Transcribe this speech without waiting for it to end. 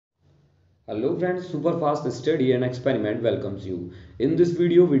Hello friends, Superfast Study and Experiment welcomes you. In this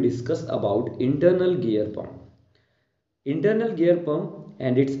video we discuss about internal gear pump. Internal gear pump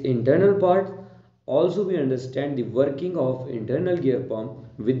and its internal parts. Also we understand the working of internal gear pump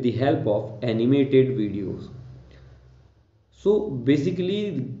with the help of animated videos. So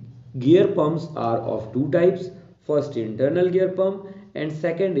basically gear pumps are of two types. First internal gear pump and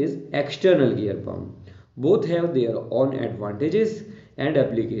second is external gear pump. Both have their own advantages and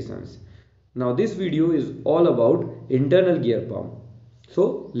applications. Now this video is all about internal gear pump.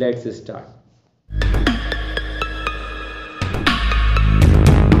 So let's start.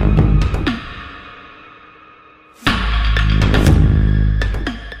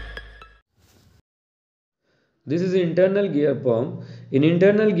 This is internal gear pump. In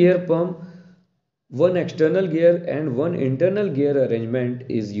internal gear pump, one external gear and one internal gear arrangement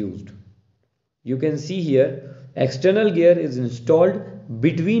is used. You can see here external gear is installed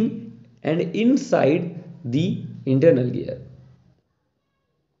between and inside the internal gear.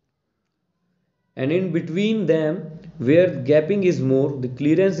 And in between them where gapping is more, the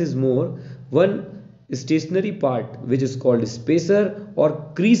clearance is more, one stationary part which is called spacer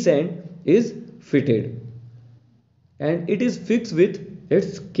or crescent is fitted and it is fixed with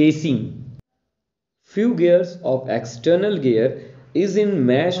its casing. Few gears of external gear is in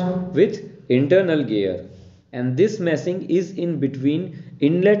mesh with internal gear and this meshing is in between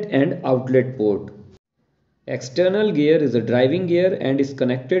inlet and outlet port. External gear is a driving gear and is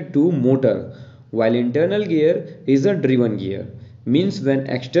connected to motor, while internal gear is a driven gear. Means when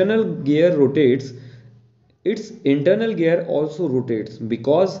external gear rotates, its internal gear also rotates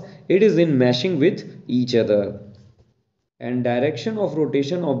because it is in meshing with each other. And direction of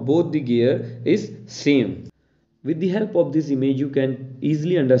rotation of both the gear is same. With the help of this image, you can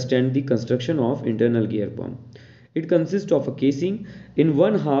easily understand the construction of internal gear pump. It consists of a casing. In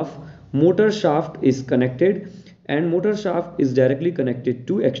one half, motor shaft is connected and motor shaft is directly connected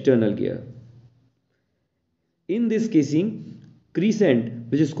to external gear. In this casing,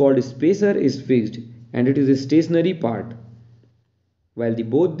 crescent, which is called spacer, is fixed and it is a stationary part. While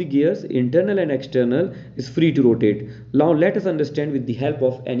both the gears, internal and external, is free to rotate. Now let us understand with the help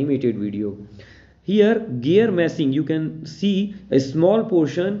of animated video. Here gear meshing, you can see a small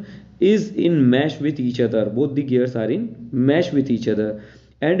portion is in mesh with each other. Both the gears are in mesh with each other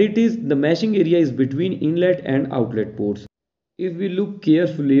and it is the meshing area is between inlet and outlet ports. If we look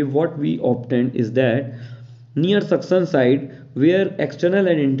carefully, what we obtained is that near suction side where external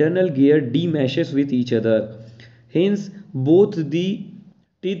and internal gear demeshes with each other. Hence both the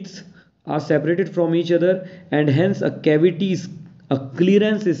teeth are separated from each other and hence a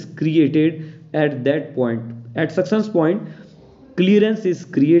clearance is created at that point. At suction point, clearance is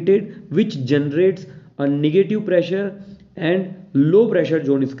created which generates a negative pressure and low pressure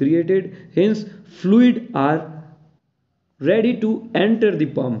zone is created. Hence fluid are ready to enter the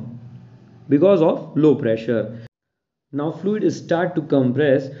pump because of low pressure. Now fluid start to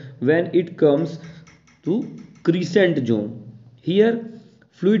compress when it comes to crescent zone. Here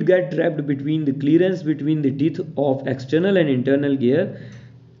fluid get trapped between the clearance between the teeth of external and internal gear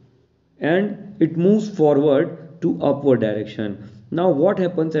and it moves forward to upward direction. Now what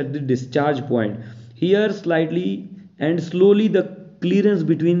happens at the discharge point? Here slightly and slowly the clearance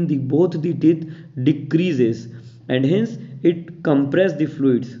between both the teeth decreases and hence it compresses the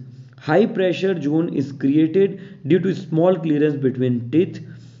fluids. High pressure zone is created due to small clearance between teeth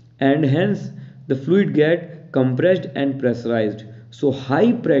and hence the fluid get compressed and pressurized. So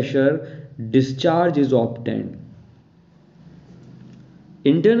high pressure discharge is obtained.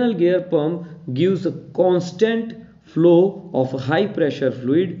 Internal gear pump gives a constant flow of high pressure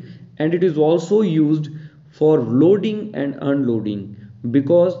fluid and it is also used for loading and unloading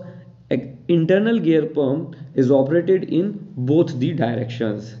because internal gear pump is operated in both the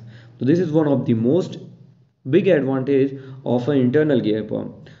directions. So this is one of the most big advantage of an internal gear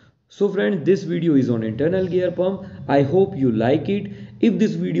pump. So friends, this video is on internal gear pump. I hope you like it. If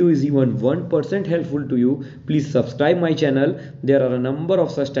this video is even 1% helpful to you, please subscribe my channel. There are a number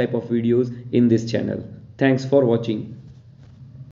of such type of videos in this channel. Thanks for watching.